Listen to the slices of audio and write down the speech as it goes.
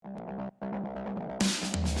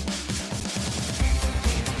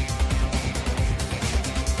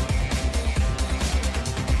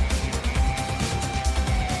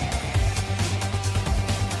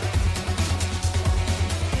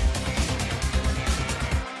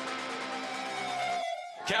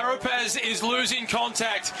Carapaz is losing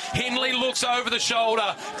contact. Hindley looks over the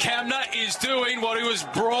shoulder. Kamna is doing what he was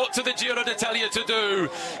brought to the Giro d'Italia to do.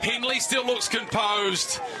 Hindley still looks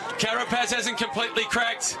composed. Carapaz hasn't completely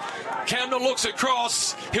cracked. Kamna looks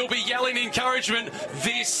across. He'll be yelling encouragement.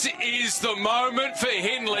 This is the moment for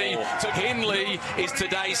Hindley. Hindley is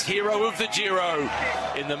today's hero of the Giro.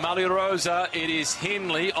 In the Mali Rosa, it is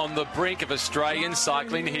Hindley on the brink of Australian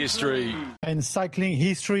cycling history. And cycling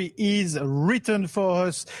history is written for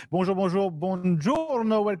us. Bonjour, bonjour,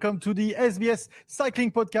 buongiorno. Welcome to the SBS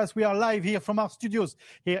Cycling Podcast. We are live here from our studios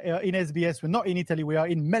here in SBS. We're not in Italy. We are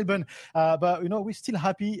in Melbourne. But, we're still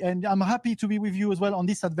happy. And I'm happy to be with you as well on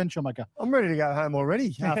this adventure, Macka. I'm ready to go home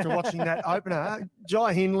already after watching that opener.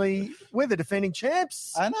 Jai Hindley, we're the defending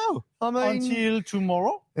champs. I know. Until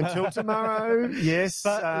tomorrow. Until tomorrow, yes.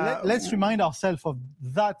 But let's remind ourselves of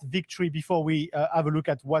that victory before we have a look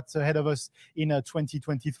at what's ahead of us in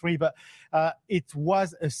 2023. But it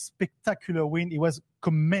was a spectacular win. It was a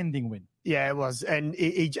commanding win. Yeah, it was. And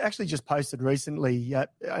he actually just posted recently,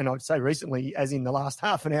 and I'd say recently, as in the last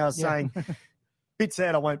half an hour, saying, bit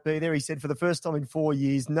sad I won't be there. He said for the first time in 4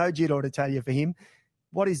 years, no Giro d'Italia for him.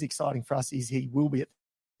 What is exciting for us is he will be at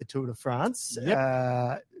the Tour de France.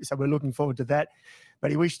 Yep. So we're looking forward to that.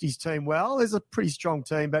 But he wished his team well. There's a pretty strong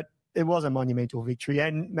team, but it was a monumental victory.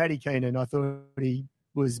 And Matty Keenan, I thought he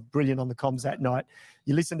was brilliant on the comms that night.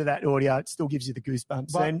 You listen to that audio, it still gives you the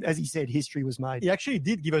goosebumps. But and as he said, history was made. He actually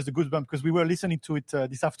did give us the goosebumps because we were listening to it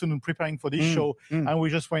this afternoon preparing for this show, and we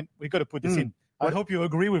just went, we got to put this in. I hope you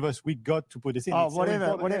agree with us. We got to put this in. Oh,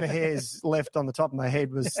 whatever hairs left on the top of my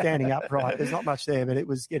head was standing upright. There's not much there, but it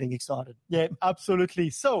was getting excited. Yeah, absolutely.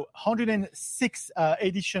 So 106th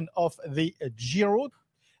edition of the Giro.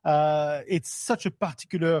 It's such a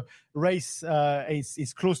particular race.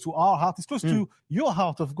 It's close to our heart. It's close to your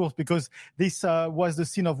heart, of course, because this was the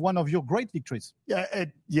scene of one of your great victories. Yeah,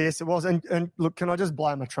 yes, it was. And look, can I just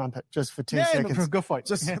blow my trumpet just for 10 seconds? No, go for it.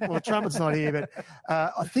 Well, the trumpet's not here, but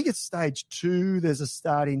I think it's stage 2. There's a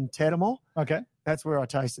start in Teramo. Okay. That's where I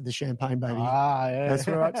tasted the champagne, baby. Yeah. That's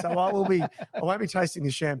where I won't be tasting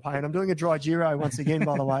the champagne. I'm doing a dry Giro once again,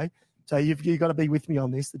 by the way. So you've got to be with me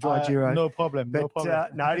on this, the dry Giro. No problem.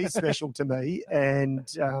 No, it is special to me. And,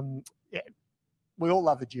 we all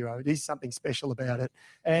love the Giro. It is something special about it,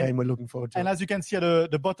 and we're looking forward to it. And as you can see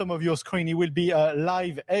at the bottom of your screen, it will be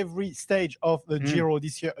live every stage of the Giro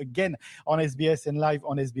this year, again on SBS and live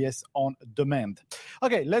on SBS On Demand.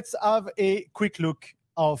 Okay, let's have a quick look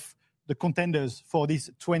of the contenders for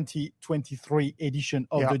this 2023 edition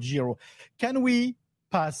of the Giro. Can we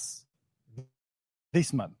pass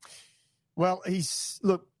this man? Well, he's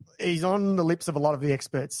on the lips of a lot of the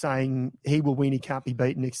experts saying he will win, he can't be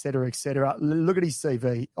beaten, et cetera, et cetera. Look at his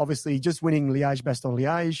CV. Obviously, just winning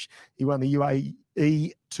Liège-Bastogne-Liège. He won the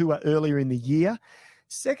UAE Tour earlier in the year.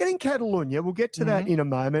 Second in Catalonia. We'll get to that in a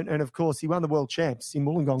moment. And, of course, he won the World Champs in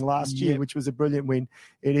Wollongong last year, which was a brilliant win.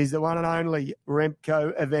 It is the one and only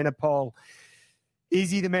Remco Evenepoel.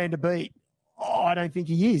 Is he the man to beat? Oh, I don't think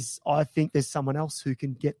he is. I think there's someone else who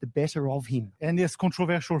can get the better of him. And it's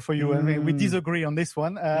controversial for you. I mean, we disagree on this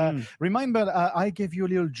one. Remember, I gave you a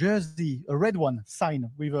little jersey, a red one,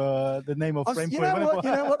 sign with the name of Remco. You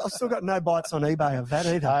know what? I've still got no bites on eBay of that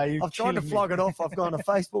either. I've tried to flog it off. I've gone to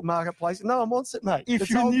Facebook Marketplace. No one wants it, mate.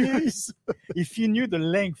 If you knew the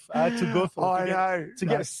length I had to go for to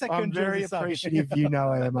get a second I'm very jersey appreciative. You know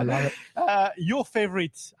I am. I love it. Your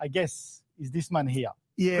favorite, I guess, is this man here.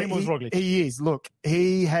 Yeah, Primož Roglič. He is. Look,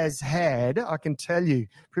 he has had, I can tell you,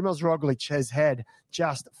 Primož Roglič has had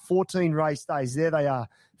just 14 race days. There they are.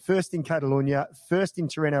 First in Catalonia, first in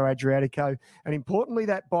Tirreno-Adriatico. And importantly,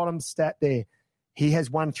 that bottom stat there, he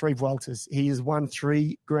has won 3 Vueltas. He has won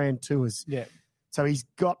 3 Grand Tours. Yeah. So he's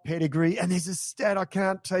got pedigree. And there's a stat, I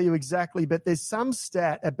can't tell you exactly, but there's some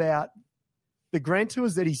stat about the Grand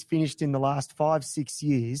Tours that he's finished in the last 5-6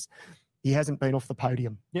 years. He hasn't been off the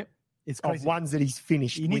podium. Yep. It's crazy. Of ones that he's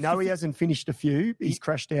finished. We know he hasn't finished a few. He's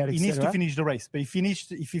crashed out, etc. He needs to finish the race. But if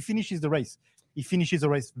he finishes the race, he finishes the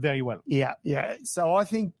race very well. Yeah. So I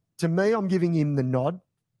think, to me, I'm giving him the nod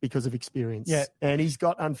because of experience. Yeah. And he's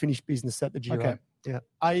got unfinished business at the Giro. Okay. Yeah.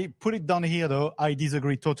 I put it down here, though. I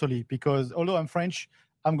disagree totally because although I'm French,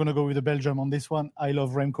 I'm going to go with the Belgium on this one. I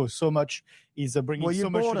love Remco so much. He's bringing so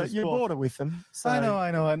much to the sport. You border with them. So.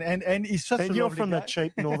 I know. And he's such a lovely you're from guy. the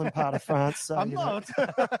cheap northern part of France. So I'm not.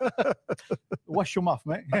 Wash your mouth,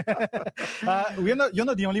 mate. You're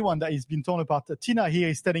not the only one that has been torn apart. Tina here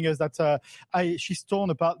is telling us that she's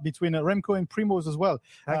torn apart between Remco and Primož as well.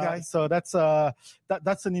 Okay. So that's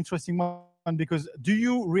an interesting one. Because do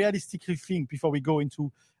you realistically think, before we go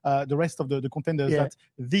into the rest of the contenders, that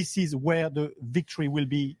this is where the victory will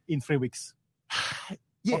be in 3 weeks?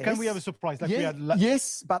 Yes. Or can we have a surprise? Like we had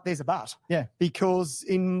yes, but there's a but. Yeah. Because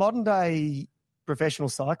in modern day professional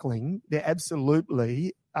cycling, there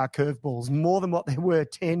absolutely are curveballs more than what there were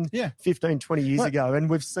 10, 15, 20 years ago. And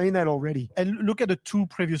we've seen that already. And look at the two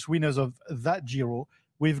previous winners of that Giro.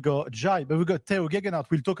 We've got Jai, but we've got Theo Gegenhardt.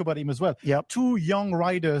 We'll talk about him as well. Yep. Two young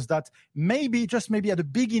riders that maybe at the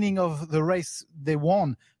beginning of the race they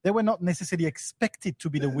won. They were not necessarily expected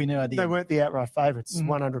to be the winner at the end. They weren't the outright favourites,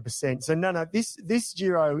 100%. So no, this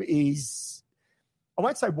Giro is, I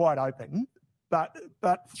won't say wide open, but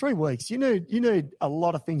 3 weeks. You need a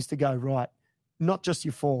lot of things to go right, not just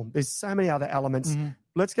your form. There's so many other elements. Mm-hmm.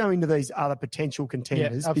 Let's go into these other potential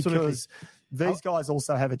contenders because these guys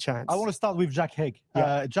also have a chance. I want to start with Jack Haig.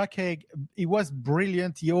 Jack Haig, he was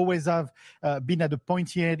brilliant. He always have been at the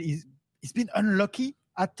pointy end. He's been unlucky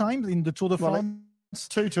at times in the Tour de France.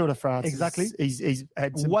 2 Tour de France. Exactly. He's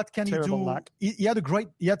had some what can he do? luck. He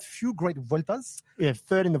had few great Vueltas. Yeah,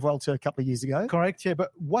 3rd in the Vuelta a couple of years ago. Correct, yeah.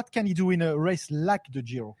 But what can he do in a race like the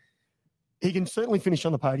Giro? He can certainly finish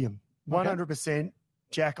on the podium. 100%.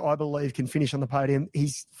 Jack, I believe, can finish on the podium.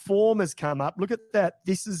 His form has come up. Look at that.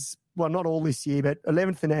 This is, well, not all this year, but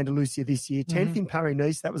 11th in Andalusia this year, 10th in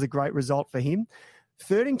Paris-Nice. That was a great result for him.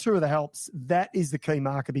 3rd in Tour of the Alps. That is the key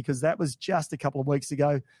marker because that was just a couple of weeks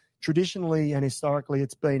ago. Traditionally and historically,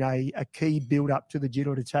 it's been a key build-up to the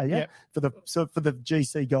Giro d'Italia for the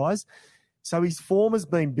GC guys. So his form has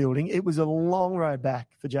been building. It was a long road back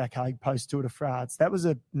for Jack Haig post-Tour de France. That was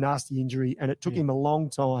a nasty injury, and it took him a long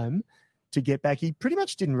time to get back. He pretty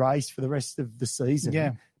much didn't race for the rest of the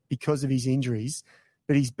season because of his injuries.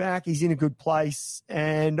 But he's back. He's in a good place,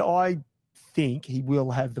 and I think he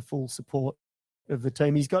will have the full support of the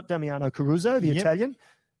team. He's got Damiano Caruso, the Italian,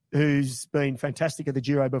 who's been fantastic at the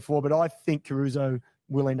Giro before, but I think Caruso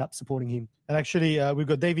will end up supporting him. And actually, we've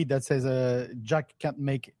got David that says Jack can't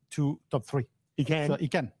make 2 top 3. He can. So he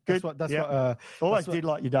can. Good. That's what. Always did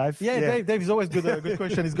like you, Dave. Yeah. Dave is always good. A good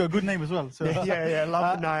question. He's got a good name as well. So. Love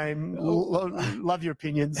the name. Love your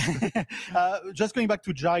opinions. Just going back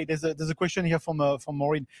to Jai, there's a question here from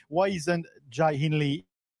Maureen. Why isn't Jai Hindley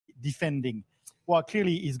defending? Well,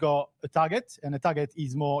 clearly he's got a target, and the target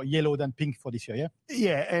is more yellow than pink for this year, yeah?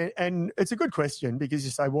 Yeah, and it's a good question because you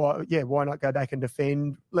say, why not go back and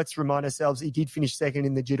defend? Let's remind ourselves he did finish 2nd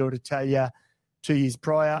in the Giro d'Italia 2 years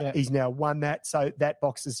prior. Yeah. He's now won that, so that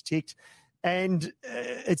box is ticked. And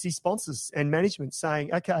it's his sponsors and management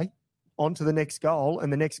saying, okay, on to the next goal,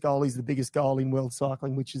 and the next goal is the biggest goal in world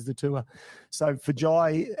cycling, which is the Tour. So for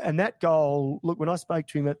Jai, and that goal, look, when I spoke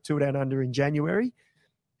to him at Tour Down Under in January,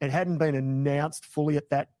 it hadn't been announced fully at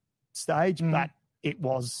that stage, but it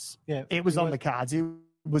was on the cards. It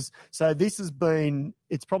was, so this has been,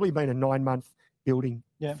 it's probably been a 9-month building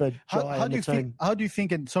for Jai and the team. How do you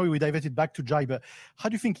think, and sorry we diverted back to Jai, but how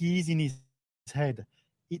do you think he is in his head?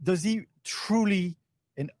 Does he truly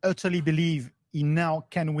and utterly believe he now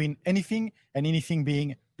can win anything, and anything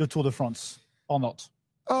being the Tour de France or not?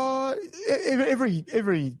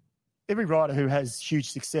 Every rider who has huge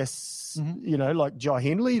success, like Jai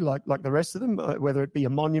Hindley, like the rest of them, whether it be a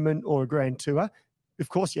monument or a Grand Tour, of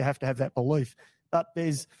course you have to have that belief. But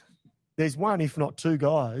there's one, if not 2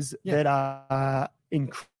 guys that are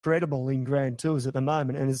incredible in Grand Tours at the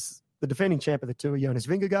moment, and is the defending champ of the Tour, Jonas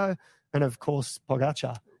Vingegaard, and of course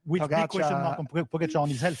Pogacar. Big question mark on Pogacar on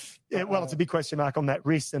his health. Yeah, well, it's a big question mark on that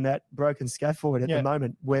wrist and that broken scaphoid at the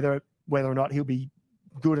moment, whether or not he'll be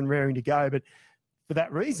good and raring to go. But for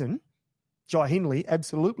that reason, Jai Hindley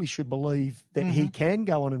absolutely should believe that he can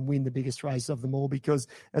go on and win the biggest race of them all because,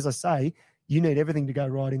 as I say, you need everything to go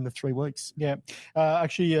right in the 3 weeks. Yeah.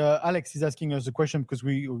 Actually, Alex is asking us a question because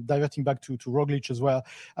we're diverting back to Roglic as well.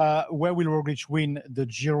 Where will Roglic win the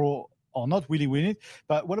Giro or not? Will he win it?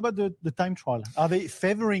 But what about the time trial? Are they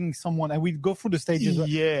favoring someone? And we'll go through the stages.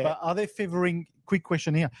 Yeah. But are they favoring, quick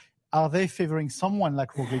question here, are they favouring someone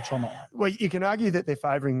like Roglic or not? Well, you can argue that they're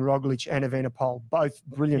favouring Roglic and Evenepoel, both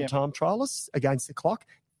brilliant time trialists against the clock.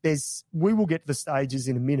 We will get to the stages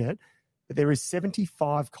in a minute, but there is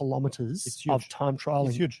 75 kilometres of time trialling.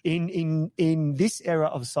 It's huge. In this era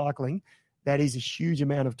of cycling, that is a huge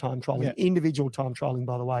amount of time trialling, individual time trialling,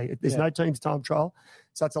 by the way. There's no team's time trial.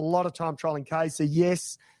 So it's a lot of time trialling case. So,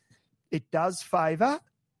 yes, it does favour.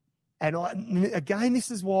 And again, this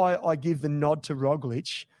is why I give the nod to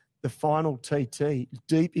Roglic. The final TT,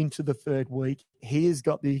 deep into the 3rd week. He has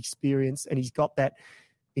got the experience and he's got that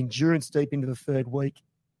endurance deep into the 3rd week.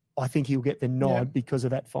 I think he'll get the nod because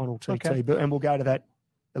of that final TT. Okay. And we'll go to that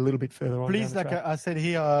a little bit further on. Please, like I said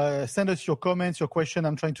here, send us your comments, your question.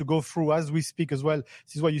 I'm trying to go through as we speak as well.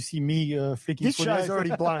 This is why you see me flicking. This show's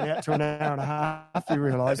already blown out to an hour and a half. You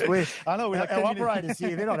realise I know our operators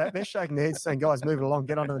here. They're shaking their heads, saying, "Guys, move it along.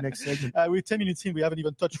 Get on to the next segment." We're 10 minutes in. We haven't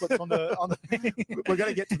even touched what's on the. We're going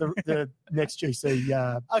to get to the next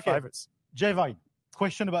GC favourites. Jay Vine.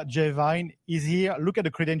 Question about Jay Vine is here. Look at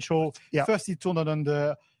the credential. Yep. First, he turned on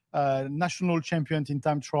the national champion in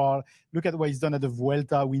time trial. Look at what he's done at the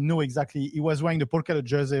Vuelta. We know exactly. He was wearing the polka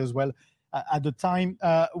jersey as well at the time.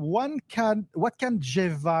 What can Jay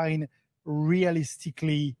Vine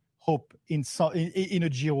realistically hope in a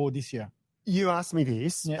Giro this year? You asked me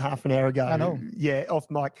this half an hour ago. I know. Yeah, off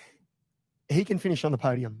mic. He can finish on the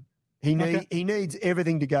podium. He needs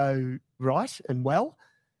everything to go right and well,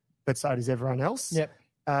 but so does everyone else. Yep.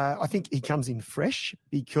 I think he comes in fresh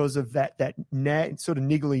because of that sort of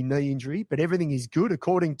niggly knee injury, but everything is good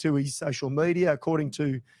according to his social media, according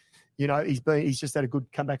to, he's just had a good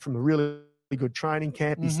comeback from a really good training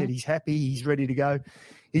camp. He said he's happy, he's ready to go.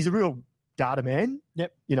 He's a real data man.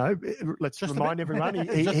 Yep. Let's just remind everyone,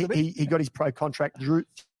 he got his pro contract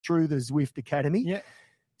through the Zwift Academy. Yeah.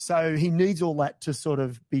 So he needs all that to sort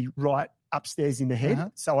of be right upstairs in the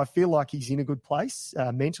head. So I feel like he's in a good place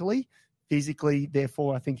mentally. Physically,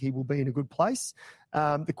 therefore, I think he will be in a good place.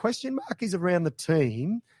 The question mark is around the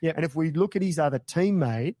team. Yep. And if we look at his other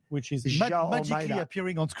teammate, which is magically Almeida,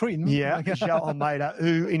 appearing on screen. Yeah, João Almeida,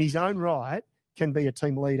 who in his own right can be a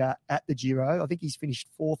team leader at the Giro. I think he's finished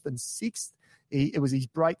 4th and 6th. It was his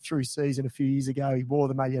breakthrough season a few years ago. He wore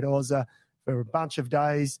the Maglia Rosa for a bunch of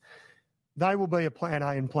days. They will be a plan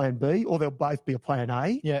A and plan B, or they'll both be a plan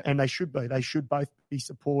A. Yeah. And they should be. They should both be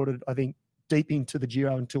supported, I think, deep into the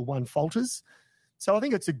Giro until one falters. So I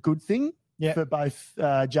think it's a good thing for both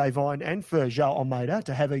Jay Vine and for João Almeida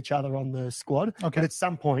to have each other on the squad. Okay. But at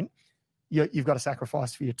some point, you've got to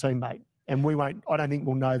sacrifice for your teammate. And I don't think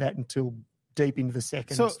we'll know that until deep into the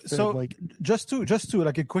third week. Just to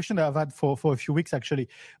like a question that I've had for a few weeks, actually.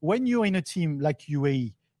 When you're in a team like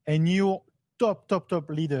UAE and your top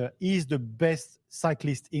leader is the best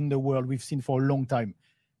cyclist in the world we've seen for a long time,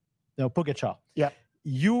 Pogačar. Yeah.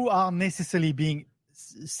 You are necessarily being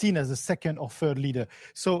seen as a second or third leader.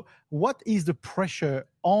 So what is the pressure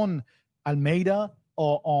on Almeida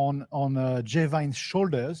or on Jay Vine's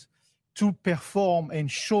shoulders to perform and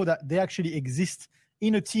show that they actually exist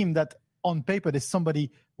in a team that on paper there's somebody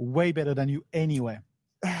way better than you anyway?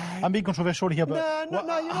 I'm being controversial here, but no,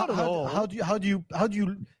 you're not at all. How do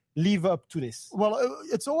you live up to this? Well,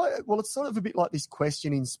 it's sort of a bit like this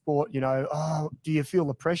question in sport, do you feel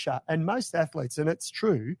the pressure? And most athletes, and it's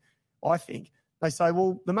true, I think, they say,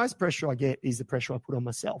 well, the most pressure I get is the pressure I put on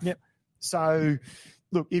myself. Yep. So,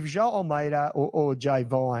 look, if João Almeida or Jay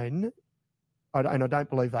Vine, and I don't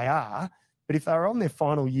believe they are, but if they were on their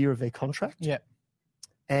final year of their contract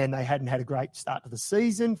and they hadn't had a great start to the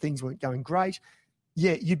season, things weren't going great,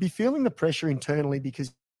 you'd be feeling the pressure internally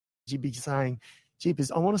because you'd be saying,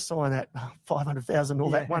 jeepers, I want to sign that $500,000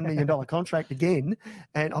 or that $1 million contract again,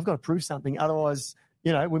 and I've got to prove something. Otherwise,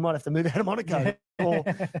 we might have to move out of Monaco.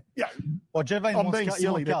 Or Jay Vine I'm being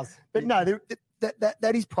silly. But no,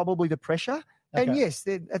 that is probably the pressure. Okay. And yes,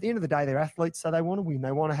 at the end of the day, they're athletes, so they want to win.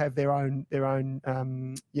 They want to have their own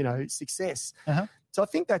success. So I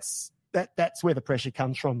think that's where the pressure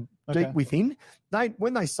comes from, deep within.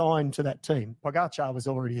 When they signed to that team, Pogačar was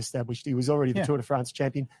already established. He was already the Tour de France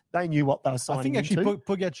champion. They knew what they were signing into. I think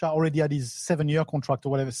actually Pogačar already had his 7-year contract or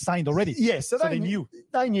whatever signed already. Yeah, so they knew.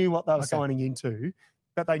 They knew what they were signing into,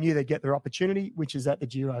 but they knew they'd get their opportunity, which is at the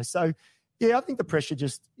Giro. So, I think the pressure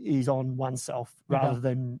just is on oneself rather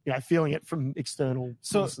than feeling it from external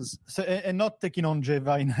sources. So, and not taking on Jay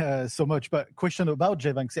Vine so much, but question about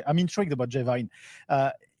Jay Vine. I'm intrigued about Jay Vine.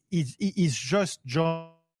 He's just joined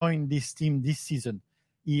this team this season.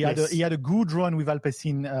 He had a good run with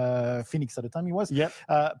Alpecin Phoenix at the time. He was,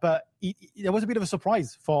 but there was a bit of a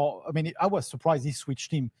surprise I was surprised he switched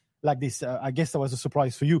team like this. I guess that was a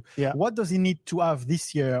surprise for you. Yeah. What does he need to have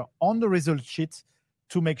this year on the result sheet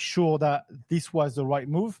to make sure that this was the right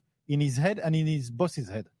move in his head and in his boss's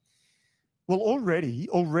head? Well, already,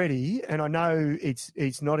 and I know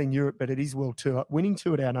it's not in Europe, but it is World Tour, winning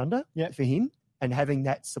Tour Down Under for him and having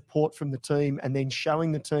that support from the team and then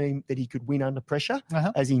showing the team that he could win under pressure,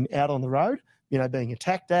 as in out on the road, being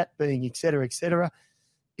attacked at, being et cetera, et cetera.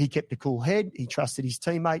 He kept a cool head. He trusted his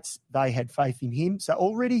teammates. They had faith in him. So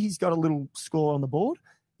already he's got a little score on the board.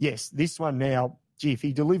 Yes, this one now, if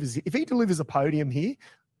he delivers a podium here,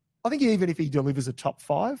 I think even if he delivers a top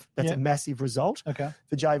 5, that's a massive result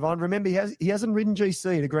for Jay Vine. Remember, he hasn't ridden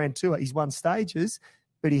GC at a Grand Tour. He's won stages.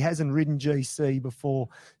 but he hasn't ridden GC before.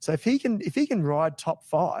 So if he can ride top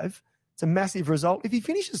 5, it's a massive result. If he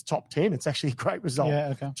finishes top 10, it's actually a great result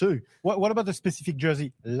too. What about the specific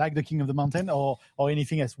jersey, like the King of the Mountain or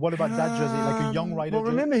anything else? What about that jersey, like a young rider? Well,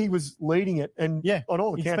 remember he was leading it, and on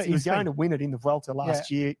all accounts he was going to win it in the Vuelta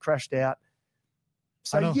last year, crashed out.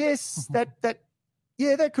 So yes,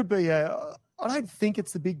 that could be I don't think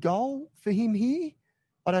it's the big goal for him here.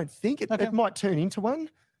 I don't think it might turn into one.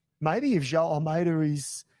 Maybe if João Almeida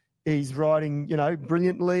is riding,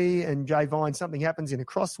 brilliantly, and Jay Vine, something happens in a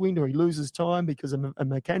crosswind or he loses time because of a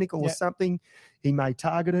mechanical or something, he may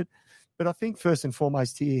target it. But I think first and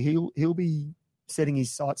foremost here, he'll be setting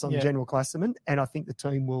his sights on the general classement, and I think the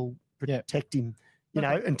team will protect him,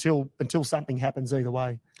 until something happens either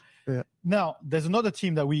way. Yeah. Now, there's another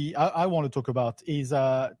team that I want to talk about is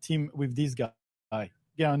a team with this guy,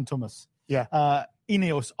 Geraint Thomas. Yeah.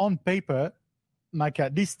 Ineos, on paper,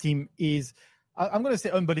 Macka, this team is, I'm going to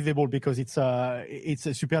say unbelievable because it's a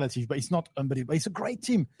superlative, but it's not unbelievable. It's a great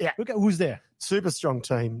team. Yeah. Look at who's there. Super strong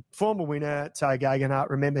team. Former winner, Tao Geoghegan.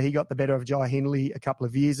 Remember, he got the better of Jai Hindley a couple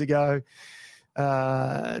of years ago.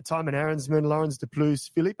 Timon Aaronsman, Lawrence de Plus,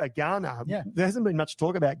 Philippe Garner. Yeah. There hasn't been much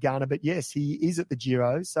talk about Garner, but yes, he is at the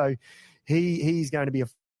Giro. So he's going to be a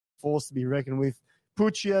force to be reckoned with.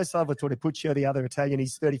 Puccio, Salvatore Puccio, the other Italian,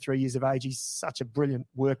 he's 33 years of age. He's such a brilliant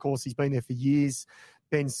workhorse. He's been there for years.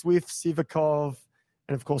 Ben Swift, Sivakov,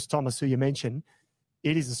 and of course Thomas, who you mentioned.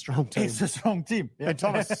 It is a strong team. It's a strong team. Yeah. And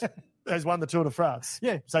Thomas has won the Tour de France.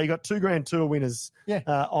 Yeah. So you got 2 Grand Tour winners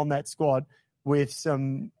on that squad with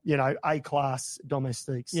some, A-class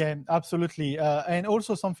domestiques. Yeah, absolutely. And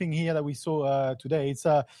also something here that we saw today, it's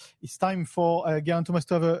time for Geraint Thomas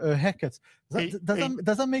to have a haircut. Does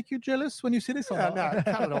that make you jealous when you see this? Or No,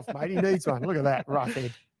 cut it off, mate. He needs one. Look at that, rough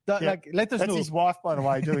head. Let us know. That's his wife, by the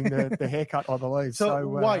way, doing the haircut, I believe. So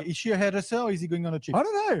why? Is she a hairdresser or is he going on a cheap? I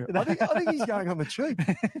don't know. I think he's going on the cheap.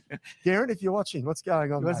 Geraint, if you're watching, what's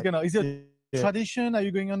going on, Is it tradition? Are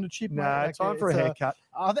you going on the cheap? No, time for a haircut.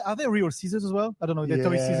 Are there real scissors as well? I don't know. They're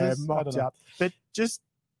toy scissors. Mocked up. But just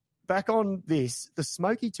back on this, the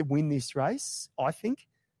Smoky to win this race, I think,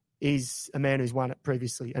 is a man who's won it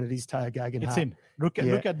previously, and it is Tao Geoghegan. It's him. Look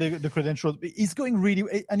at the credentials. He's going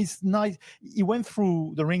really, and it's nice. He went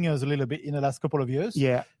through the ringers a little bit in the last couple of years.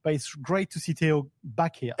 Yeah. But it's great to see Tao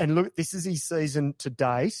back here. And look, this is his season to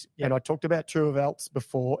date. Yeah. And I talked about Tour of Alps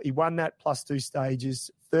before. He won that +2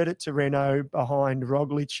 stages, 3rd at Tirreno behind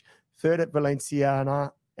Roglic, 3rd at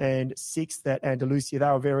Valenciana, and 6th at Andalusia. They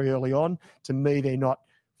were very early on. To me, they're not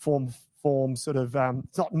form sort of,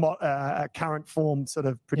 it's not a current form sort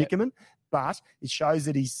of predicament, but it shows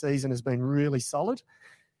that his season has been really solid.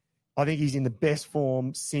 I think he's in the best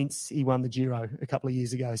form since he won the Giro a couple of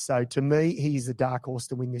years ago. So to me, he's a dark horse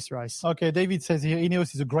to win this race. Okay, David says here,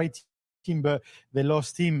 Ineos is a great team, but they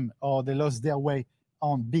lost their way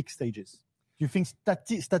on big stages. Do you think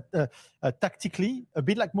tactically, a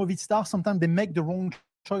bit like Movistar, sometimes they make the wrong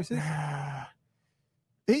choices?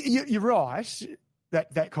 You're right.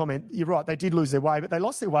 That comment, you're right. They did lose their way, but they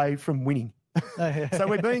lost their way from winning. So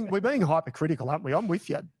we're being hypercritical, aren't we? I'm with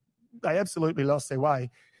you. They absolutely lost their way,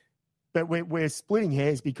 but we're splitting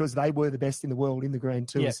hairs because they were the best in the world in the Grand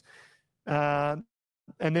Tours, and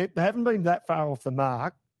they haven't been that far off the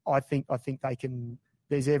mark. I think they can.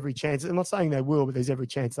 There's every chance. I'm not saying they will, but there's every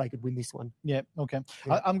chance they could win this one. Yeah. Okay.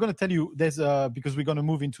 Yeah. I'm going to tell you. There's because we're going to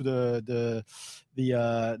move into the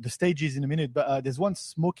stages in a minute, but there's one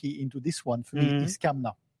smoky into this one for me is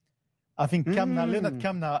Kamna. I think Leonard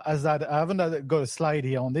Kamna has had. I haven't got a slide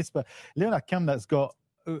here on this, but Leonard Kamna's got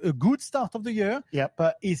a good start of the year. Yeah.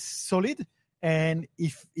 But is solid. And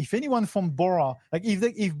if anyone from Bora, like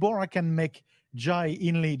if Bora can make Jai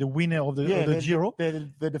Hindley the winner of the Giro, they're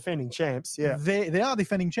the defending champs. Yeah, they are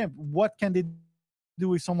defending champ. What can they do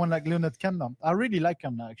with someone like Leonard Kamna? I really like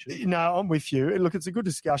Kamna, actually. No, I'm with you. Look, it's a good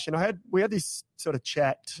discussion. We had this sort of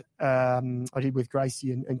chat I did with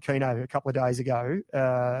Gracie and Kino a couple of days ago,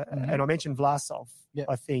 and I mentioned Vlasov. Yeah.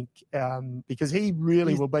 I think because he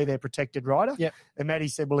really will be their protected rider. Yeah. And Matty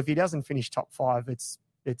said, well, if he doesn't finish top 5,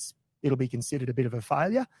 it'll be considered a bit of a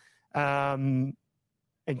failure.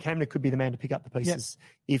 And Kamna could be the man to pick up the pieces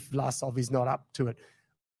if Vlasov is not up to it.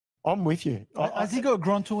 I'm with you. Has he got a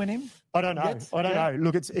Grand Tour in him? I don't know. I don't know.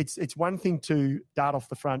 Look, it's one thing to dart off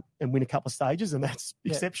the front and win a couple of stages, and that's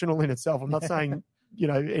exceptional in itself. I'm not saying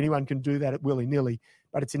anyone can do that at willy-nilly,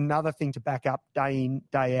 but it's another thing to back up day in,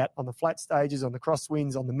 day out on the flat stages, on the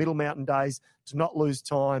crosswinds, on the middle mountain days, to not lose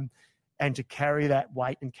time and to carry that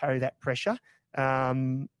weight and carry that pressure.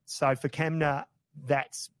 So for Kamna,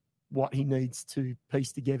 that's what he needs to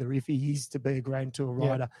piece together if he is to be a Grand Tour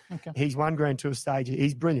rider. Yeah. Okay. He's won Grand Tour stage.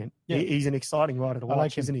 He's brilliant. Yeah. He's an exciting rider to watch,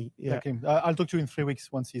 like him. isn't he? Yeah. Like him. I'll talk to you in 3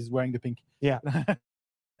 weeks once he's wearing the pink. Yeah.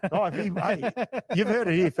 Oh, hey, you've heard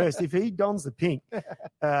it here first. If he dons the pink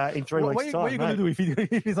in 3 weeks' time, what are you going to do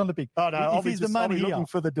if he's on the pink? Oh no, I'll be looking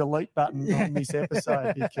for the delete button on this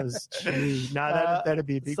episode because that'd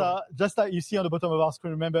be a big one. Just like you see on the bottom of our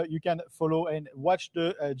screen, remember you can follow and watch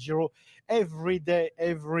the Giro every day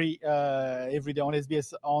on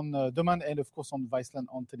SBS on demand and of course on Viceland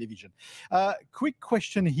on television. Quick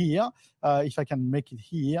question here, if I can make it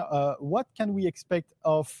here. What can we expect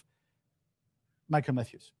of Michael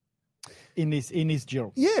Matthews in his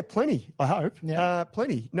Giro? Yeah, plenty. I hope. Yeah.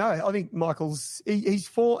 Plenty. No, I think Michael's his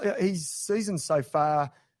season so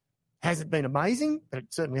far hasn't been amazing, but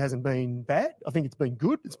it certainly hasn't been bad. I think it's been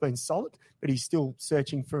good. It's been solid, but he's still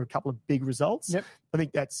searching for a couple of big results. Yep. I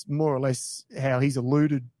think that's more or less how he's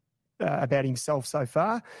alluded about himself so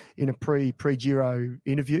far in a pre-Giro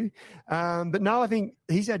interview. But no, I think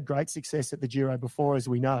he's had great success at the Giro before, as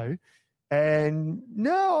we know. And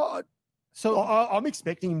no, so I'm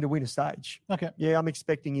expecting him to win a stage. Okay. Yeah, I'm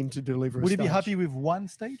expecting him to deliver a Would stage. he be happy with one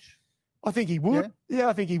stage? I think he would. Yeah,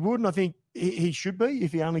 I think he would. And I think he should be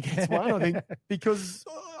if he only gets one. I think because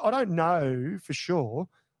I don't know for sure.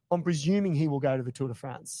 I'm presuming he will go to the Tour de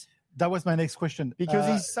France. That was my next question. Because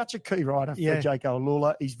he's such a key rider for Jaco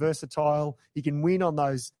Alula. He's versatile. He can win on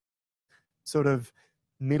those sort of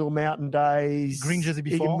middle mountain days. Green jersey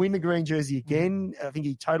before. He can win the green jersey again. I think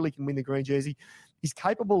he totally can win the green jersey. He's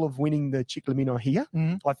capable of winning the Ciclamino here.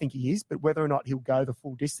 I think he is. But whether or not he'll go the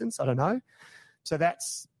full distance, I don't know. So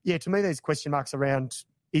that's, to me, there's question marks around,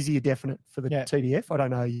 is he a definite for the TDF? I don't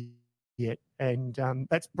know yet. And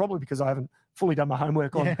that's probably because I haven't fully done my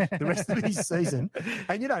homework on the rest of his season.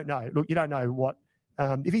 And you don't know. Look, you don't know what,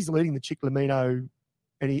 if he's leading the Ciclamino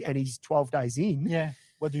and he's 12 days in. Yeah.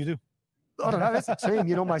 What do you do? I don't know. That's a team.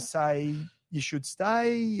 You'd almost say you should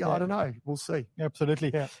stay. Yeah. I don't know. We'll see.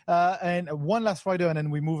 Absolutely. Yeah. And one last rider, and then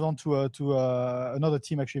we move on to another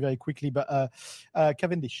team actually very quickly. But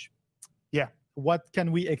Cavendish. Yeah. What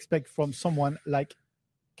can we expect from someone like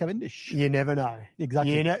Cavendish? You never know.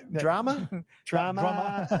 Exactly. Drama,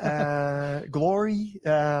 glory.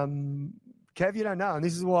 Cav, you don't know. And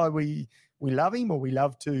this is why we love him or we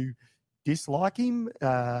love to dislike him.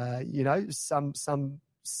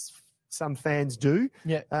 Some fans do.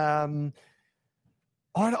 Yeah. I'm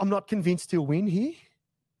not convinced he'll win here,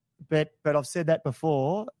 but I've said that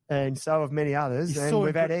before, and so have many others,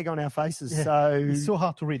 we've had egg on our faces. Yeah. So he's so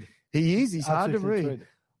hard to read. He is. He's hard to read.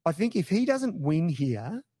 I think if he doesn't win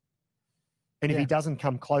here, and if he doesn't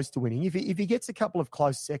come close to winning, if he gets a couple of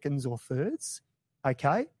close seconds or thirds,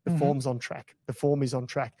 okay, the form's on track. The form is on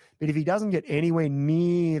track. But if he doesn't get anywhere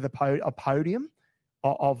near a podium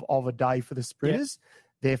of a day for the sprinters,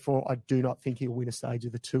 therefore I do not think he'll win a stage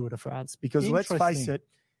of the Tour de France. Because let's face it,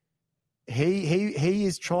 he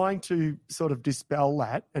is trying to sort of dispel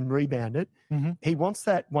that and rebound it. He wants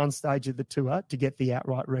that one stage of the Tour to get the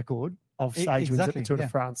outright record of stage wins at the Tour de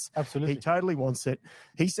France. Absolutely. He totally wants it.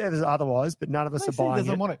 He says otherwise, but none of us are buying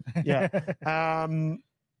it. Want it.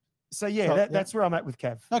 That's where I'm at with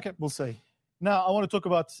Cav. Okay. We'll see. Now, I want to talk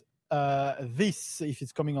about this, if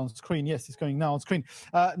it's coming on screen. Yes, it's coming now on screen.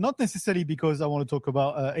 Not necessarily because I want to talk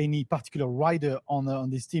about any particular rider on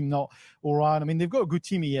this team. No, all right. I mean, they've got a good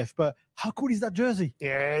team, EF, but how cool is that jersey?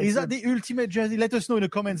 Yeah, is that the ultimate jersey? Let us know in the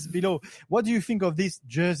comments below. What do you think of this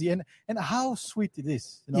jersey and how sweet it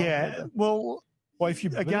is? You know? Yeah, well, if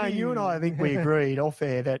you again, you and I think we agreed off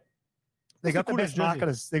air that they got the best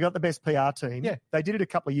marketers. They got the best PR team. Yeah. They did it a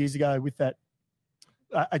couple of years ago with that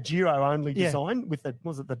a Giro-only design with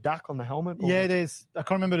the duck on the helmet? Yeah, there's. I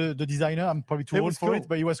can't remember the designer. I'm probably too old for it,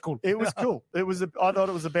 but it was cool. It was cool. I thought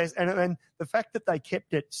it was the best. And the fact that they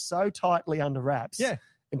kept it so tightly under wraps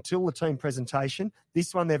until the team presentation.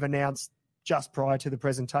 This one they've announced just prior to the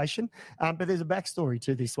presentation. But there's a backstory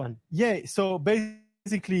to this one. Yeah, so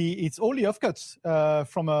basically it's all the offcuts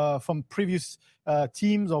from previous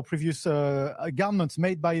teams or previous garments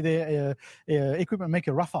made by the equipment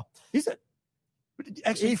maker Rafa. Is it?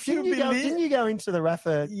 Actually, didn't you go into the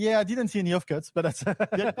Rafa? Yeah, I didn't see any offcuts, but that's.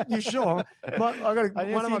 You sure? One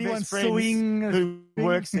of my best friends who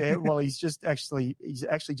works there. Well, he's actually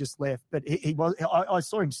just left, but he was. I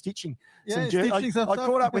saw him stitching. I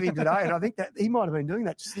caught up with him today, and I think that he might have been doing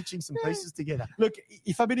that, just stitching some pieces together. Look,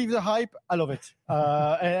 if I believe the hype, I love it.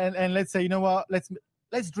 And let's say, you know what? Let's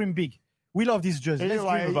dream big. We love this jersey.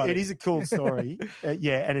 Anyway, it is a cool story.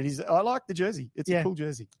 And it is. I like the jersey. It's a cool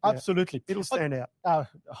jersey. Absolutely. It'll stand out.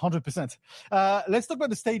 100%. Let's talk about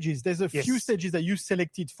the stages. There's a few stages that you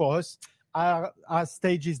selected for us. are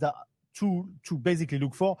stages that to basically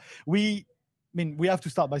look for. We have to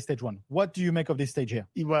start by stage 1. What do you make of this stage here?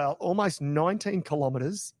 Well, almost 19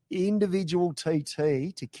 kilometres, individual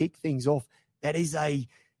TT to kick things off. That is a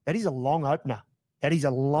long opener. That is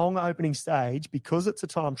a long opening stage because it's a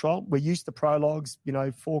time trial. We're used to prologues,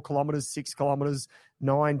 4 kilometres, 6 kilometres,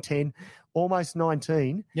 9, 10, almost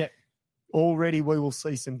 19. Yeah. Already we will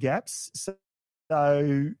see some gaps.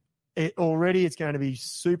 So it's going to be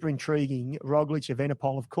super intriguing. Roglic,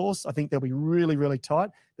 Evenepoel, of course. I think they'll be really, really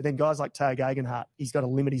tight. But then guys like Tao Geoghegan, he's got to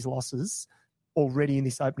limit his losses already in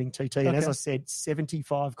this opening TT. And as I said,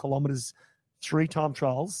 75 kilometres, 3 time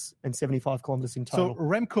trials and 75 kilometres in total. So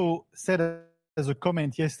Remco said as a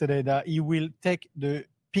comment yesterday that he will take the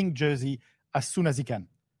pink jersey as soon as he can.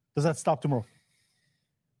 Does that start tomorrow?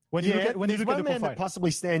 When you look at the man profile that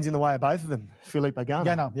possibly stands in the way of both of them, Philippe Garner.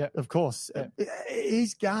 Garner, yeah. Of course. Yeah.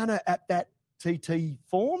 Is Garner at that TT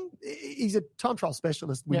form? He's a time trial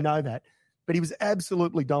specialist. We know that. But he was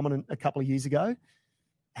absolutely dominant a couple of years ago.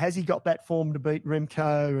 Has he got that form to beat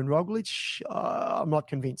Remco and Roglic? I'm not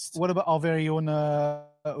convinced. What about our very own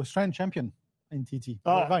Australian champion in TT?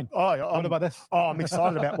 What about this? I'm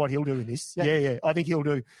excited about what he'll do in this. Yeah. I think he'll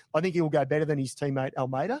go better than his teammate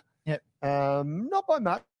Almeida. Yeah. Not by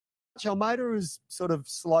much. Almeida has sort of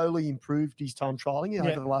slowly improved his time trialling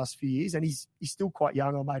over the last few years, and he's still quite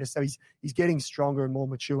young, Almeida, so he's getting stronger and more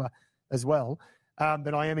mature as well.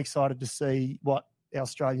 But I am excited to see what our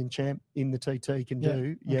Australian champ in the TT can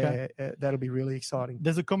do. That'll be really exciting.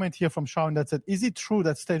 There's a comment here from Sharon that said, is it true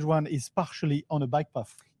that stage 1 is partially on a bike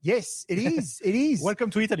path? Yes, it is. It is. Welcome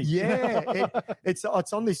to Italy. Yeah, it's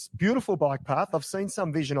on this beautiful bike path. I've seen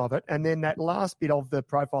some vision of it. And then that last bit of the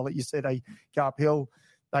profile that you said, they go uphill,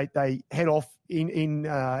 they head off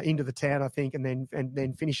into the town, I think, and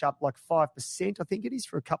then finish up like 5%, I think it is,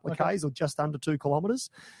 for a couple of Ks or just under 2 kilometres.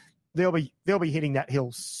 They'll be hitting that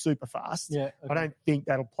hill super fast. Yeah, okay. I don't think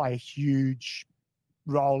that'll play a huge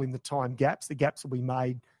role in the time gaps. The gaps will be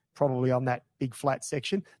made probably on that big flat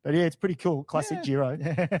section. But yeah, it's pretty cool. Classic Giro.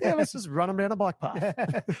 Yeah, let's just run them down a bike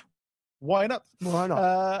path. Why not? Why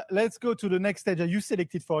not? Let's go to the next stage you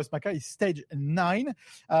selected for us, Macka. Is stage 9.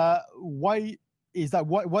 Why is that?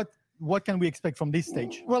 What can we expect from this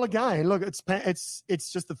stage? Well, again, look, it's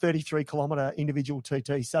just the 33-kilometre individual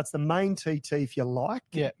TT. So it's the main TT, if you like,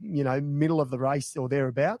 middle of the race or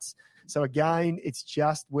thereabouts. So again, it's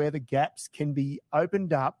just where the gaps can be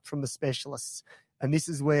opened up from the specialists. And this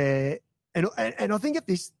is where, and I think at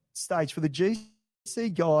this stage for the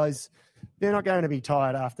GC guys, they're not going to be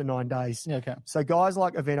tired after 9 days. Yeah, okay. So guys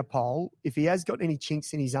like Evenepoel, if he has got any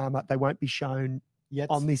chinks in his armour, they won't be shown yet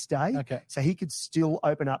on this day. Okay. So he could still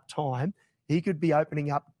open up time. He could be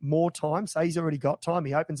opening up more time. So he's already got time.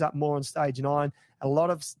 He opens up more on stage 9. A lot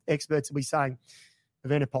of experts will be saying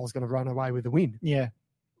Evenepoel's going to run away with the win. Yeah.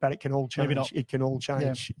 But it can all change. Maybe not. It can all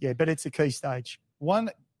change. Yeah, but it's a key stage. One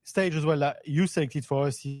stage as well that you selected for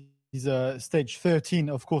us is stage 13.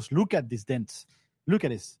 Of course, look at this dent. Look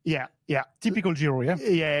at this. Yeah. Typical Giro, yeah?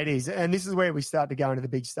 Yeah, it is. And this is where we start to go into the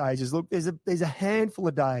big stages. Look, there's a handful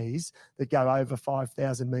of days that go over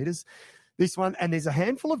 5,000 metres. This one, and there's a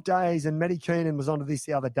handful of days, and Matty Keenan was onto this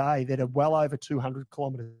the other day, that are well over 200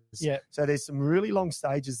 kilometres. Yeah. So there's some really long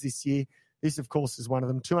stages this year. This, of course, is one of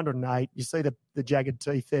them, 208. You see the jagged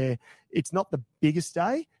teeth there. It's not the biggest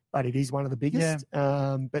day, but it is one of the biggest.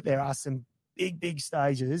 Yeah. But there are some big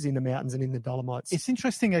stages in the mountains and in the Dolomites. It's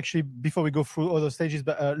interesting, actually, before we go through other stages,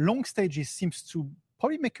 but long stages seems to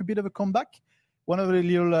probably make a bit of a comeback. One of the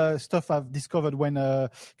little stuff I've discovered when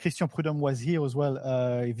Christian Prudhomme was here as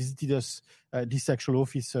well, he visited us this actual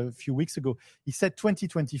office a few weeks ago. He said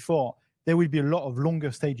 2024, there will be a lot of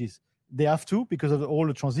longer stages. They have to because of all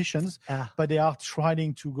the transitions, but they are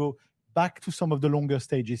trying to go back to some of the longer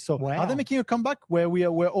stages. So are they making a comeback where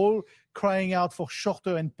we're all crying out for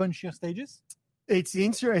shorter and punchier stages? It's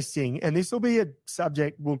interesting, and this will be a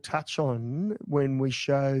subject we'll touch on when we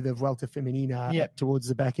show the Vuelta Femenina towards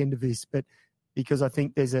the back end of this. But because I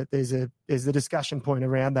think there's a discussion point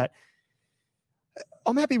around that.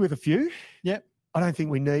 I'm happy with a few. Yeah. I don't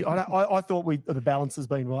think we need. I thought the balance has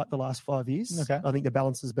been right the last 5 years. Okay. I think the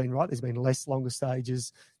balance has been right. There's been less longer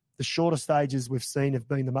stages. The shorter stages we've seen have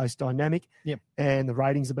been the most dynamic. Yep. And the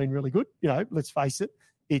ratings have been really good. Let's face it.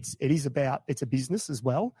 It's a business as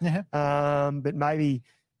well. Yeah. But maybe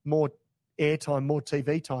more airtime, more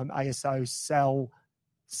TV time. ASO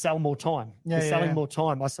sell more time. They're selling more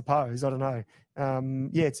time, I suppose. I don't know.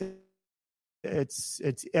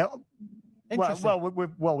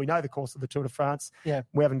 Interesting. Well, we know the course of the Tour de France. Yeah.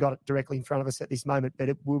 We haven't got it directly in front of us at this moment, but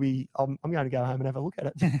it will be. I'm going to go home and have a look at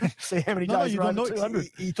it. See how many days. You don't know. 200.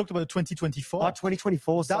 He talked about 2024.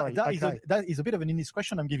 2024. Sorry. That is a bit of an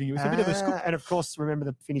indiscretion I'm giving you. It's a bit of a scoop. And of course, remember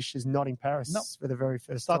the finish is not in Paris for the very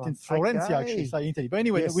first time. Start in Florence, actually, so Italy. But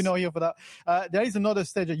anyway, we're not here for that. There is another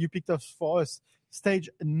stage that you picked up for us, stage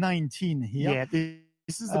 19 here. Yeah,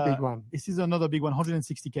 this is the big one. This is another big one,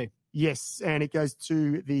 160K. Yes, and it goes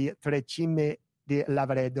to the Trecime di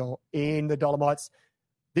Lavaredo in the Dolomites.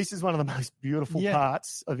 This is one of the most beautiful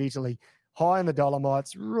parts of Italy. High in the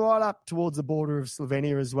Dolomites, right up towards the border of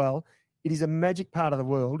Slovenia as well. It is a magic part of the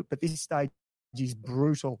world, but this stage is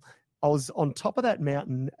brutal. I was on top of that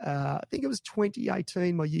mountain, I think it was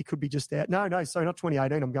 2018. My year could be just out. No, sorry, not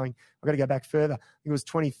 2018. I've got to go back further. It was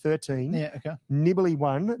 2013. Yeah, okay. Nibali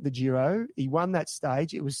won the Giro. He won that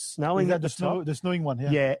stage. It was snowing at the top. The snowing one,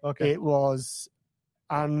 Yeah, okay. It was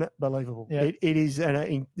unbelievable. Yeah. It is,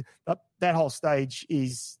 that whole stage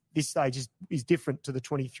is, this stage is different to the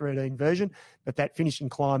 2013 version, but that finishing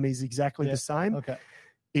climb is exactly the same. Okay.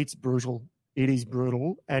 It's brutal. It is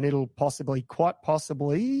brutal, and it'll quite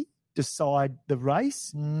possibly decide the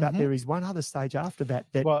race, but there is one other stage after that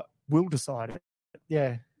will decide it.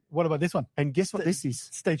 Yeah. What about this one? And guess what this is?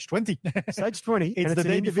 Stage 20. Stage 20. It's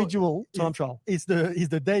an individual time trial. It's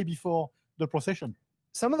the day before the procession.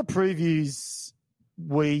 Some of the previews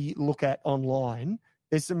we look at online,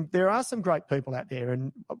 there are some great people out there,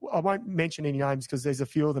 and I won't mention any names because there's a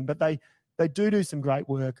few of them, but they do some great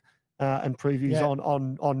work and previews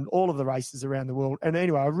on all of the races around the world. And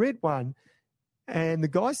anyway, I read one, and the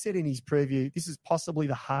guy said in his preview, this is possibly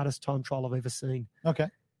the hardest time trial I've ever seen. Okay.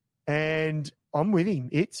 And I'm with him.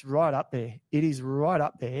 It's right up there. It is right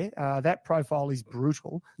up there. That profile is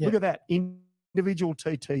brutal. Yeah. Look at that. Individual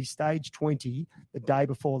TT, stage 20, the day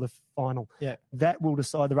before the final. Yeah. That will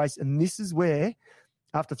decide the race. And this is where,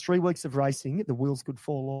 after 3 weeks of racing, the wheels could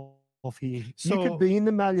fall off here. So, you could be in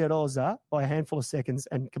the Maglia Rosa by a handful of seconds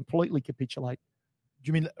and completely capitulate. Do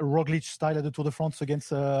you mean Roglic style at the Tour de France against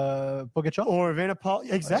Pogacar? Or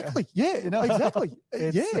Evenepoel? Exactly. Yeah, exactly.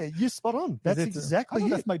 You're spot on. That's exactly it.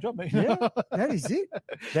 That's my job, mate. Yeah, that is it.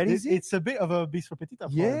 It's a bit of a bis repetita.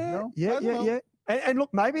 Yeah. And look,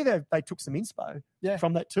 maybe they took some inspo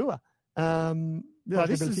from that tour.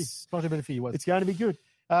 It's going to be good.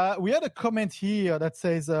 We had a comment here that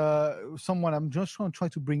says someone, I'm just going to try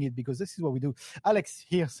to bring it because this is what we do. Alex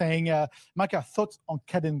here saying, Macka, thoughts on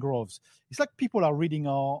Caden Groves. It's like people are reading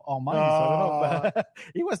our minds. I don't know, but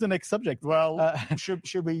he was the next subject. Well,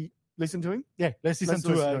 should we listen to him? Yeah, let's listen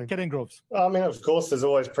to Caden Groves. I mean, of course, there's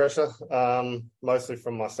always pressure, mostly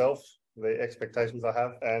from myself, the expectations I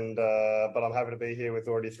have. But I'm happy to be here with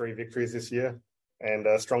already 3 victories this year and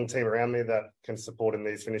a strong team around me that can support in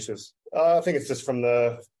these finishes. I think it's just from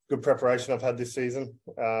the good preparation I've had this season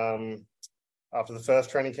after the first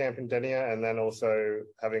training camp in Denia, and then also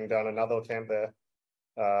having done another camp there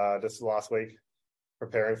just last week,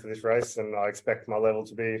 preparing for this race. And I expect my level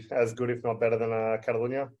to be as good, if not better, than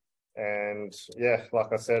Catalunya. And yeah,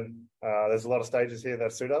 like I said, there's a lot of stages here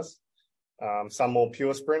that suit us. Some more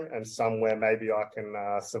pure sprint and some where maybe I can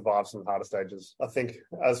survive some harder stages. I think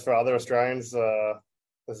as for other Australians,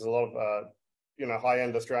 there's a lot of,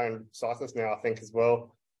 high-end Australian cyclists now, I think, as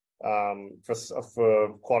well.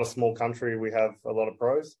 For quite a small country, we have a lot of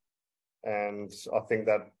pros. And I think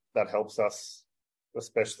that helps us,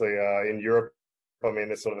 especially in Europe. I mean,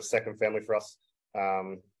 it's sort of a second family for us.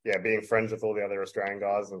 Being friends with all the other Australian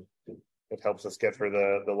guys, and it helps us get through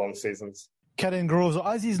the long seasons. Caden Groves,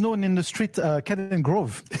 as he's known in the street, Caden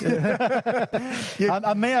Grove.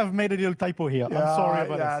 I may have made a little typo here. I'm sorry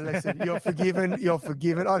about this. Listen, you're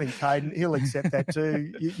forgiven. I think Caden, he'll accept that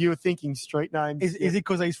too. You were thinking street names. Is it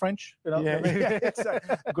because he's French?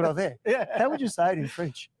 Grove. Yeah. How would you say it in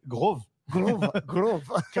French? Grove. Caden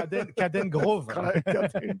Grove.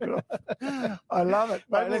 I love it.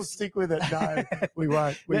 Maybe we'll stick with it. No, we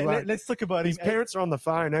won't. Let's talk about his him. Parents are on the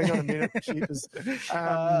phone. Hang on a minute.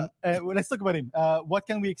 Let's talk about him. What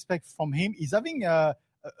can we expect from him? He's having a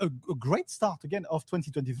great start again of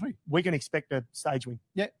 2023. We can expect a stage win.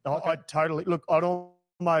 Yeah. I totally look. I'd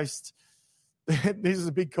almost. This is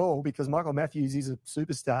a big call because Michael Matthews is a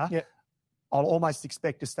superstar. Yeah. I'll almost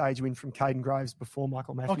expect a stage win from Caden Groves before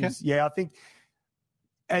Michael Matthews. Okay. Yeah, I think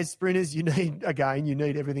as sprinters, you need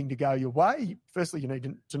everything to go your way. Firstly, you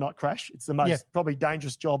need to not crash. It's the most probably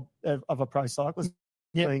dangerous job of a pro cyclist,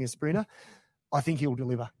 being a sprinter. I think he'll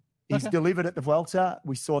deliver. He's delivered at the Vuelta.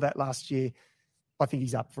 We saw that last year. I think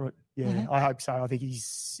he's up for it. Yeah, I hope so. I think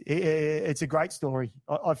it's a great story.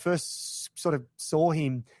 I first sort of saw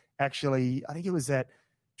him actually, I think it was at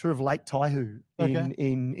Tour of Lake Taihu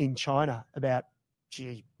in China about,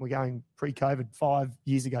 we're going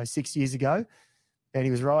pre-COVID 6 years ago. And he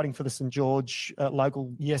was riding for the St. George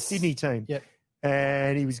local Sydney team. Yep.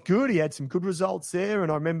 And he was good. He had some good results there.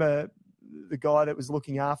 And I remember the guy that was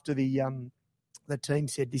looking after the team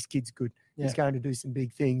said, this kid's good. Yeah. He's going to do some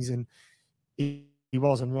big things. And he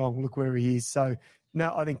wasn't wrong. Look where he is. So,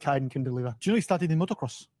 no, I think Caden can deliver. Do you know he started in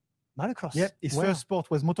motocross? Motocross? Yeah, his first sport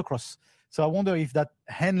was motocross. So I wonder if that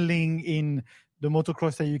handling in the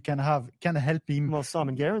motocross that you can have can help him. Well,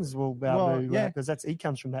 Simon Gerrans will be able to, because he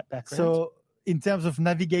comes from that background. So in terms of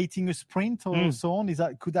navigating a sprint or so on,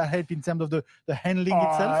 could that help in terms of the handling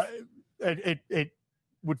itself? It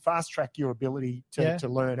would fast track your ability to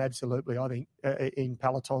learn, absolutely, I think, in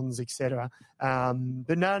pelotons, etc.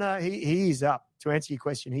 But no, he is up. To answer your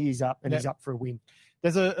question, he is up, and he's up for a win.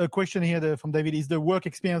 There's a question here from David. Is the work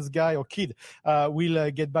experience guy or kid will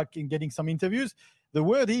get back in getting some interviews? The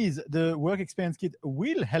word is the work experience kid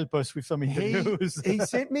will help us with some interviews. He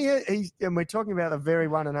sent me and we're talking about the very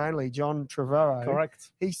one and only John Trevorrow. Correct.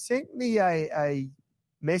 He sent me a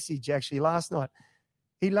message actually last night.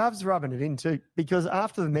 He loves rubbing it in too, because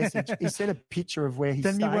after the message, he sent a picture of where he's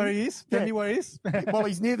staying. Tell me where he is. Tell me where he is. Well,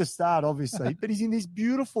 he's near the start, obviously, but he's in this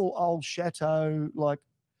beautiful old chateau, like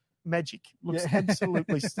magic. Looks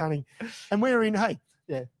absolutely stunning. And we're in, I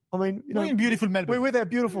mean, we're in beautiful Melbourne. We're with our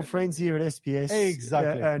beautiful friends here at SBS.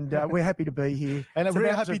 Exactly. And we're happy to be here. And I'm very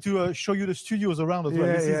happy to show you the studios around as well.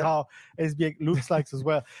 This is how SBS looks like as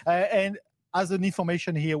well. And as an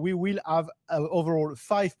information here, we will have overall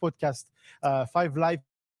 5 podcasts, 5 live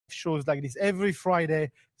shows like this every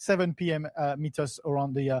Friday, 7 p.m. Meet us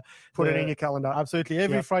around the put it in your calendar. Absolutely,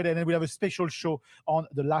 every Friday, and then we'll have a special show on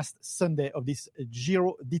the last Sunday of this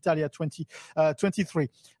Giro d'Italia 2023.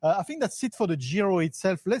 I think that's it for the Giro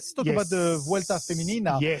itself. Let's talk about the Vuelta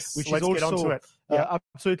Femenina, which is also get onto it.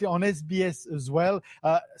 Absolutely on SBS as well.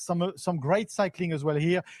 Some great cycling as well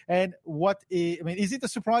here. And is it a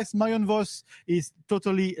surprise? Marianne Vos is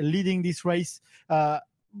totally leading this race.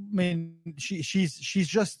 She's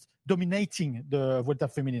just dominating the Vuelta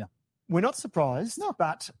Femenina. We're not surprised,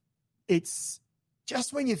 but it's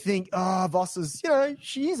just when you think, Vos is,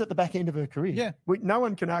 she is at the back end of her career. Yeah. No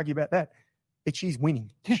one can argue about that. But she's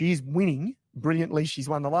winning. She's winning brilliantly. She's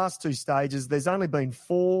won the last 2 stages. There's only been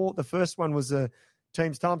 4. The first one was a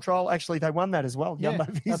team's time trial. Actually, they won that as well.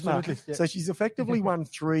 Absolutely. Yeah. So she's effectively won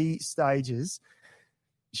 3 stages.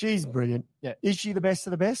 She's brilliant. Yeah. Is she the best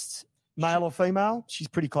of the best? Male or female? She's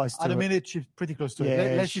pretty close to it. At a minute, she's pretty close to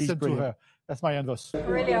it. Let's listen to her. That's Marianne Vos.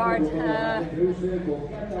 Really hard. I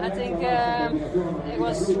think it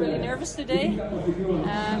was really nervous today.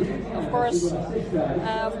 Of course,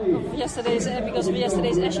 because of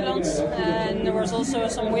yesterday's echelons, and there was also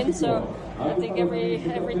some wind. So I think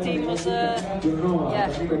every team was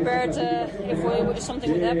prepared if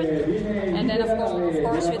something would happen. And then of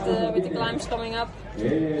course with the climbs coming up,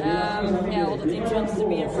 all the teams wanted to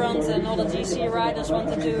be in front, and all the GC riders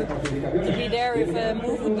wanted to be there if a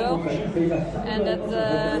move would go. And that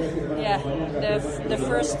the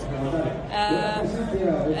first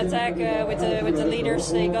attack with the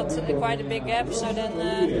leaders, they got quite a big gap. So then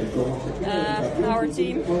our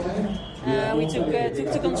team we took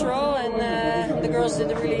the control, and the girls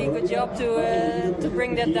did a really good job to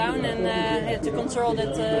bring that down and to control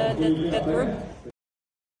that group.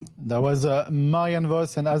 That was Marianne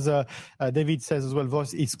Vos, and as David says as well,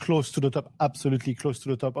 Vos is close to the top, absolutely close to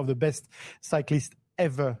the top of the best cyclist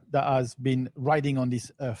ever that has been riding on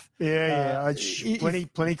this earth.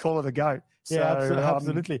 Plenty call it a goat. So,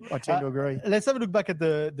 absolutely. I tend to agree. Let's have a look back at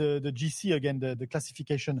the GC again, the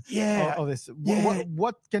classification of this.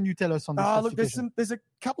 What can you tell us on this classification? Look, there's a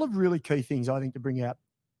couple of really key things I think to bring out.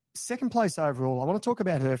 Second place overall, I want to talk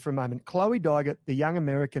about her for a moment. Chloe Dygert, the young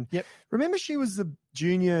American. Yep. Remember, she was the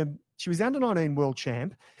junior, she was under 19 world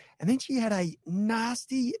champ, and then she had a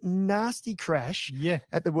nasty, nasty crash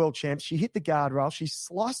at the world champs. She hit the guardrail. She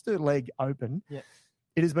sliced her leg open. Yeah.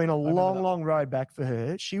 It has been a long road back for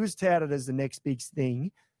her. She was touted as the next big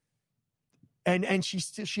thing. And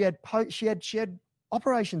she had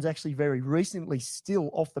operations actually very recently still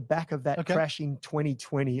off the back of that crash in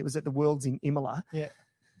 2020. It was at the Worlds in Imola. Yeah.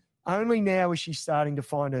 Only now is she starting to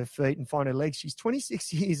find her feet and find her legs. She's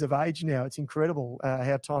 26 years of age now. It's incredible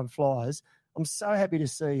how time flies. I'm so happy to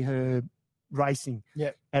see her racing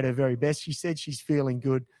at her very best. She said she's feeling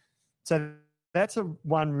good. So that's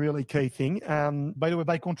one really key thing. By the way,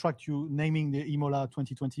 by contract, you naming the Imola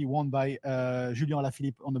 2020 won by Julien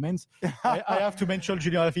Alaphilippe on the men's. I have to mention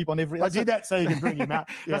Julien Alaphilippe on every. I did that so you can bring him up.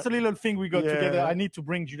 That's a little thing we got together. I need to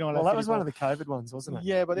bring Julien Alaphilippe. Well, that was one of the COVID ones, wasn't it?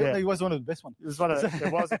 Yeah, but it was one of the best ones.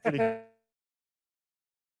 It was a pretty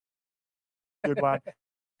good one.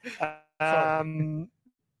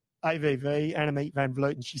 AVV, Annemiek van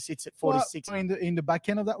Vleuten, she sits at 46. Well, in the back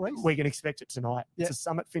end of that race? We can expect it tonight. Yeah. It's a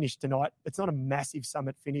summit finish tonight. It's not a massive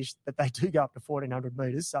summit finish, but they do go up to 1,400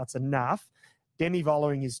 metres, so it's enough. Demi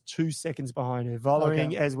Vollering is 2 seconds behind her.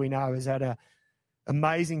 Vollering, as we know, has had an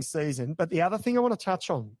amazing season. But the other thing I want to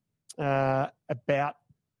touch on about,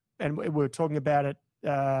 and we were talking about it,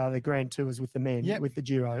 the Grand Tours with the men, with the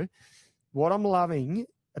Giro. What I'm loving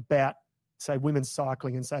about, say, women's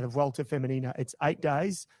cycling and, say, the Vuelta Femenina, it's 8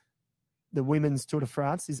 days. The women's Tour de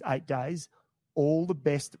France is 8 days. All the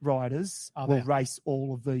best riders will race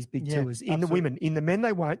all of these big tours. In the women. In the men,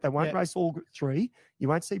 they won't. They won't race all 3. You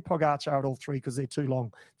won't see Pogacar at all 3 because they're too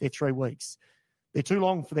long. They're 3 weeks. They're too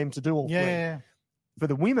long for them to do all 3. Yeah. For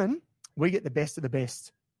the women, we get the best of the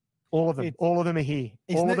best. All of them. All of them are here.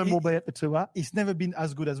 All of them will be at the tour. It's never been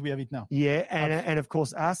as good as we have it now. Yeah, and of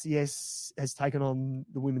course, RCS has taken on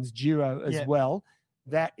the women's Giro as well.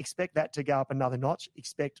 Expect that to go up another notch.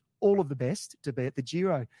 Expect all of the best to be at the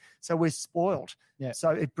Giro. So we're spoiled. Yeah.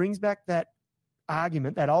 So it brings back that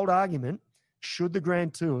argument, that old argument. Should the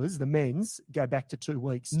Grand Tours, the men's, go back to 2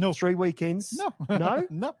 weeks? No. 3 weekends? No. No?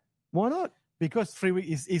 No. Why not? Because 3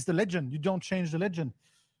 weeks is the legend. You don't change the legend.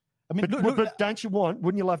 I mean, but don't you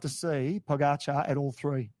wouldn't you love to see Pogacar at all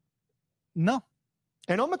 3? No.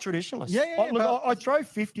 And I'm a traditionalist. Yeah. I throw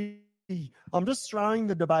 50. I'm just throwing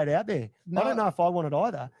the debate out there. No, I don't know if I want it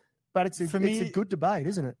either, but it's a good debate,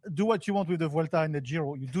 isn't it? Do what you want with the Vuelta and the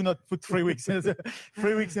Giro. You do not put 3 weeks in the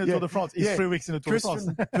 3 weeks in the Tour de France. It's 3 weeks in the Tour de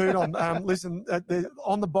France. Listen,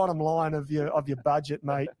 on the bottom line of your budget,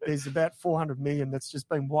 mate, there's about 400 million that's just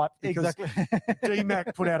been wiped because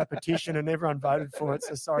DMAC put out a petition and everyone voted for it.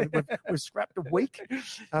 So sorry, we've scrapped a week.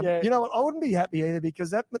 You know what? I wouldn't be happy either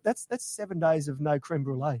because that's 7 days of no creme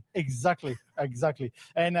brulee. Exactly.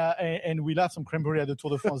 And we'll have some creme brulee at the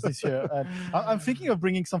Tour de France this year. I'm thinking of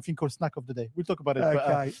bringing something called snack of the day. We'll talk about it.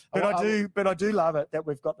 Okay, but I do love it that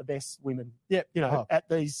we've got the best women. Yeah, at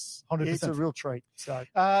these. 100%. It's a real treat. So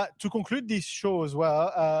to conclude this show as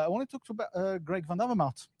well, I want to talk about Greg van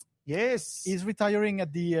Avermaet. Yes, he's retiring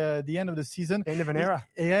at the end of the season. End of an era.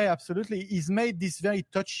 Yeah, absolutely. He's made this very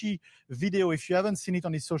touchy video. If you haven't seen it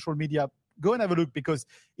on his social media, go and have a look because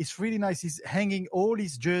it's really nice. He's hanging all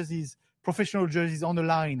his jerseys, professional jerseys, on the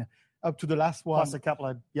line up to the last one. Plus a couple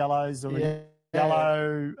of yellows or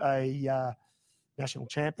yellow, a national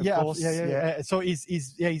champ, of course. Yeah. So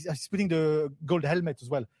he's putting the gold helmet as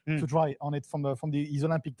well to dry on it from his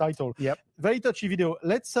Olympic title. Yep. Very touchy video.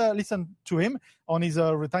 Let's listen to him on his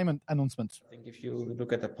retirement announcement. I think if you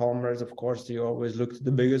look at the Palmers, of course, you always look to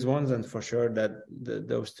the biggest ones, and for sure that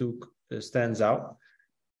those two stands out.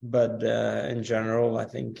 But in general, I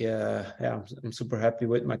think, I'm super happy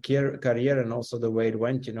with my career and also the way it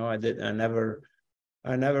went.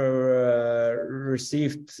 I never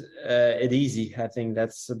received it easy. I think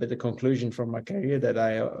that's a bit the conclusion from my career, that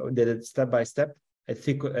I did it step by step. It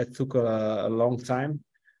took a long time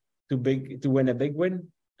to win a big win.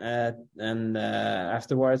 And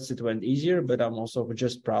afterwards it went easier, but I'm also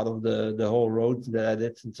just proud of the whole road that I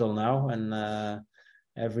did until now. And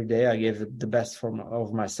every day I gave the best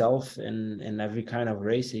of myself in every kind of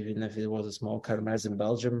race, even if it was a small kermesse in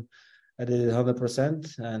Belgium. I did it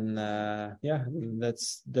 100%, and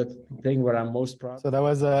that's the thing where I'm most proud. So that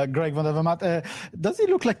was Greg van Avermaet. Does he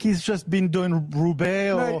look like he's just been doing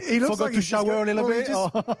Roubaix or forgot to shower a little bit?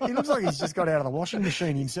 He looks like he's just got out of the washing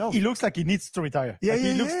machine himself. He looks like he needs to retire.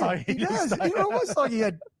 He looks tired. He does. Almost like he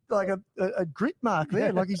had like a grit mark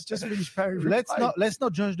there, like he's just finished Paris. Let's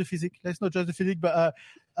not judge the physique. But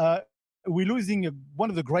we're losing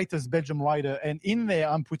one of the greatest Belgium rider, and in there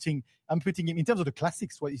I'm putting him in terms of the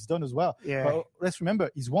classics, what he's done as well. Yeah. But let's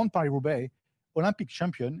remember, he's won Paris-Roubaix, Olympic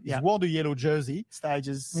champion. He's wore the yellow jersey.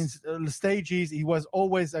 Stages. He was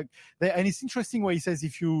always there. And it's interesting what he says.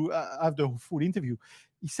 If you have the full interview,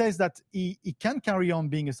 he says that he can carry on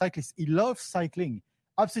being a cyclist. He loves cycling,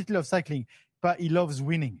 absolutely loves cycling, but he loves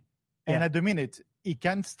winning. And at the minute, he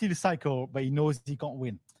can still cycle, but he knows he can't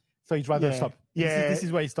win. So he'd rather stop. This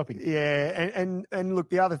is where he's stopping. Yeah, and look,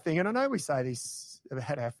 the other thing, and I know we say this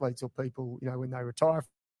about athletes or people, when they retire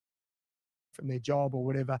from their job or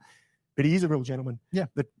whatever, but he is a real gentleman. Yeah.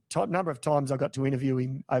 The number of times I got to interview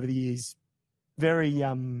him over the years, very,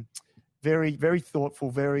 very, very thoughtful,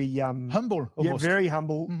 very humble. Almost. Yeah, very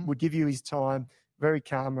humble. Mm-hmm. Would give you his time. Very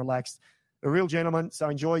calm, relaxed. A real gentleman. So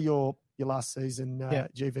enjoy your last season,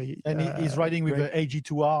 GV. And he's riding with the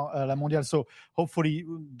AG2R La Mondiale. So hopefully,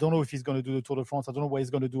 don't know if he's going to do the Tour de France. I don't know what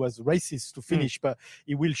he's going to do as races to finish, but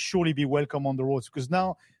he will surely be welcome on the roads because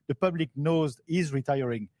now the public knows he's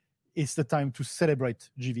retiring. It's the time to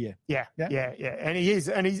celebrate GVA. Yeah. And he is.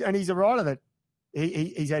 And he's a rider that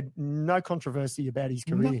He's had no controversy about his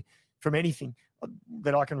career from anything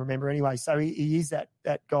that I can remember anyway. So he is that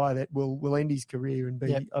guy that will end his career and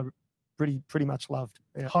be pretty much loved.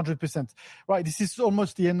 100%. Right, this is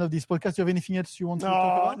almost the end of this podcast. Do you have anything else you want to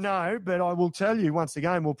talk about? No, but I will tell you once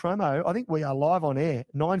again, we'll promo. I think we are live on air,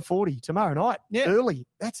 9:40 tomorrow night, early.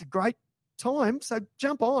 That's a great time. So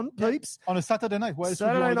jump on, peeps. On a Saturday night.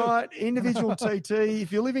 Saturday night, individual TT.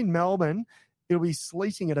 If you live in Melbourne, it'll be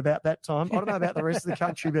sleeting at about that time. I don't know about the rest of the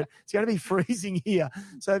country, but it's going to be freezing here.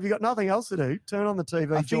 So if you've got nothing else to do, turn on the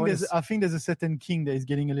TV. I think there's a certain king that is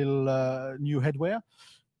getting a little new headwear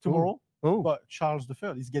tomorrow. Ooh. But Charles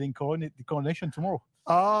III is getting the coronation tomorrow.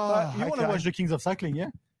 Oh, you want to watch the Kings of Cycling,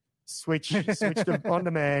 yeah? Switch to On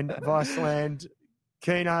Demand, Viceland,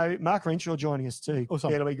 Keno, Mark Renshaw joining us too.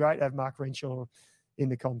 Awesome. Yeah, it'll be great to have Mark Renshaw in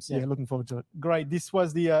the comms. Yeah, looking forward to it. Great. This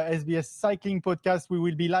was the SBS Cycling Podcast. We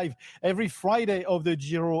will be live every Friday of the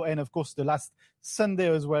Giro and, of course, the last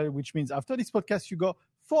Sunday as well, which means after this podcast, you got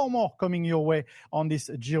 4 more coming your way on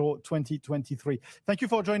this Giro 2023. Thank you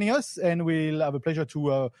for joining us, and we'll have a pleasure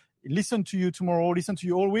to listen to you tomorrow, listen to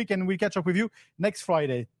you all week, and we'll catch up with you next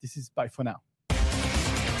Friday. This is bye for now.